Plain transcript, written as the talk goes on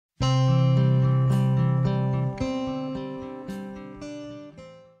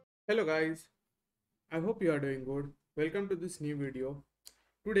Hello guys, I hope you are doing good. Welcome to this new video.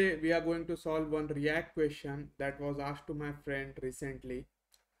 Today we are going to solve one React question that was asked to my friend recently.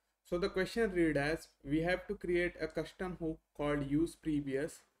 So the question read as, we have to create a custom hook called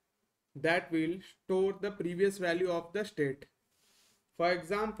usePrevious that will store the previous value of the state. For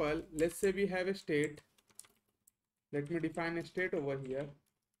example, let's say we have a state. Let me define a state over here.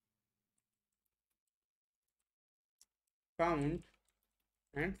 Count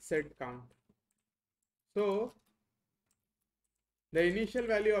and set count. So the initial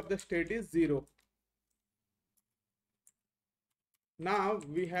value of the state is 0. Now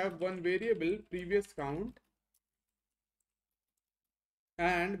we have one variable previous count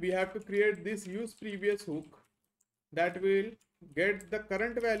and we have to create this usePrevious hook that will get the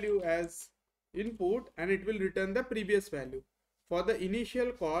current value as input and it will return the previous value. For the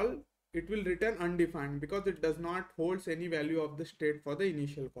initial call, it will return undefined because it does not holds any value of the state for the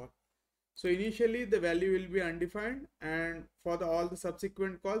initial call. So initially the value will be undefined and for all the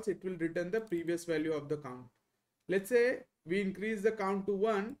subsequent calls it will return the previous value of the count. Let's say we increase the count to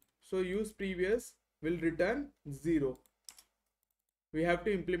 1, so usePrevious will return 0. We have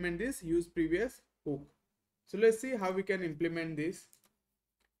to implement this usePrevious hook. So let's see how we can implement this.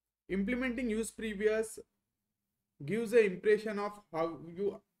 Implementing usePrevious gives an impression of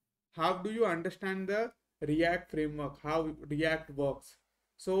how do you understand the React framework, how React works.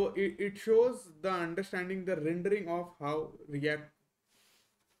 So it shows the understanding, the rendering of how React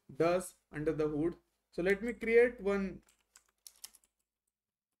does under the hood. So let me create one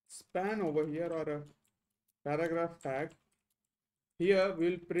span over here or a paragraph tag. Here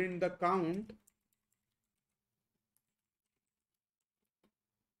we'll print the count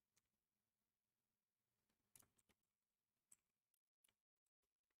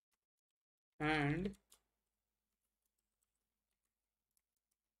and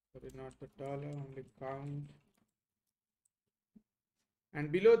sorry, not the dollar, only count,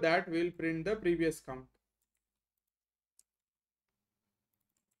 and below that we'll print the previous count.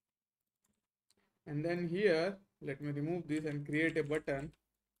 And then here let me remove this and create a button.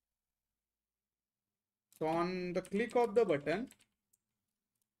 So on the click of the button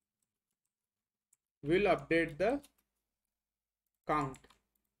we'll update the count.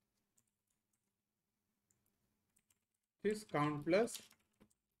 This count plus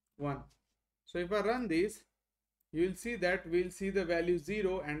 1. So if I run this, you will see that we'll see the value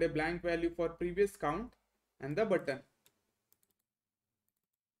 0 and a blank value for previous count and the button.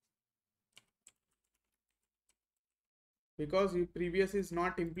 Because previous is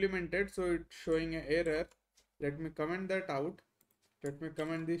not implemented, so it's showing an error. Let me comment that out. Let me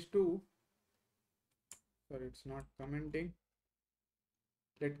comment this too. Sorry, it's not commenting.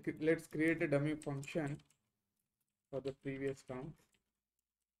 Let's create a dummy function for the previous count.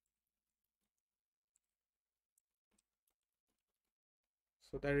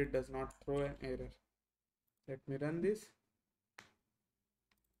 So that it does not throw an error. Let me run this.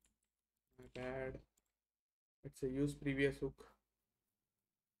 My bad. It's a usePrevious hook.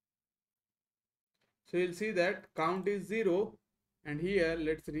 So you'll see that count is 0 and here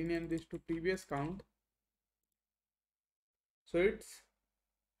let's rename this to previous count. So it's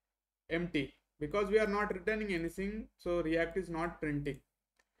empty because we are not returning anything, so React is not printing.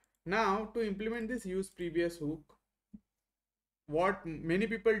 Now to implement this usePrevious hook, what many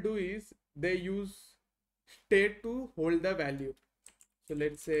people do is they use state to hold the value. So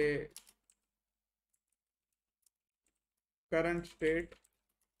let's say current state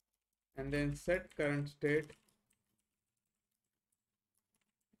and then set current state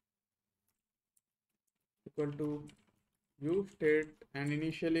equal to use state, and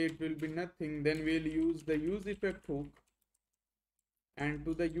initially it will be nothing. Then we'll use the useEffect hook, and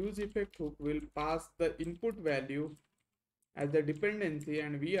to the useEffect hook we'll pass the input value as the dependency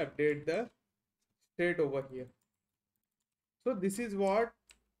and we update the state over here. So this is what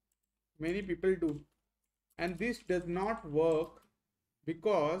many people do, and this does not work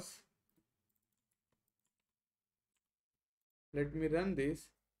because let me run this.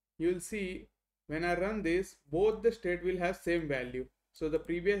 You will see when I run this, both the state will have same value. So the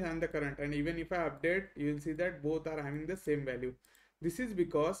previous and the current, and even if I update, you will see that both are having the same value. This is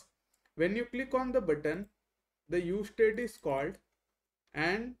because when you click on the button, the useState is called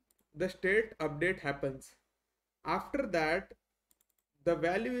and the state update happens. After that, the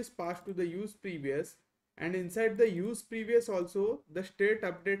value is passed to the usePrevious, and inside the usePrevious also the state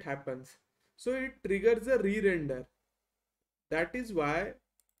update happens. So it triggers a re-render. That is why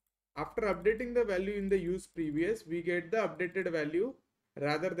after updating the value in the usePrevious, we get the updated value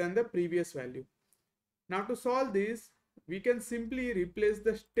rather than the previous value. Now to solve this, we can simply replace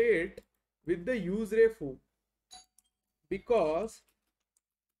the state with the useRef hook, because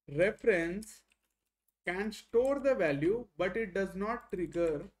reference can store the value but it does not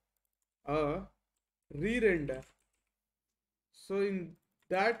trigger a re-render. So in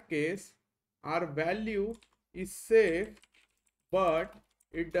that case, our value is safe, but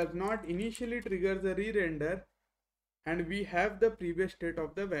it does not initially trigger the re-render, and we have the previous state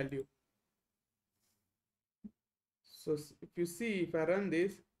of the value. So if you see, if I run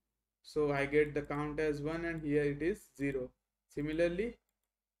this, so I get the count as 1 and here it is 0. Similarly,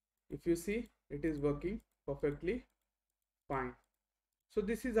 if you see, it is working perfectly fine. So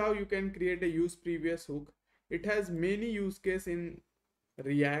this is how you can create a usePrevious hook. It has many use cases in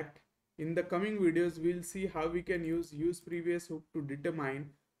React. In the coming videos, we'll see how we can use usePrevious hook to determine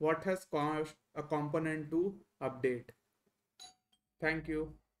what has caused a component to update. Thank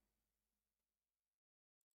you.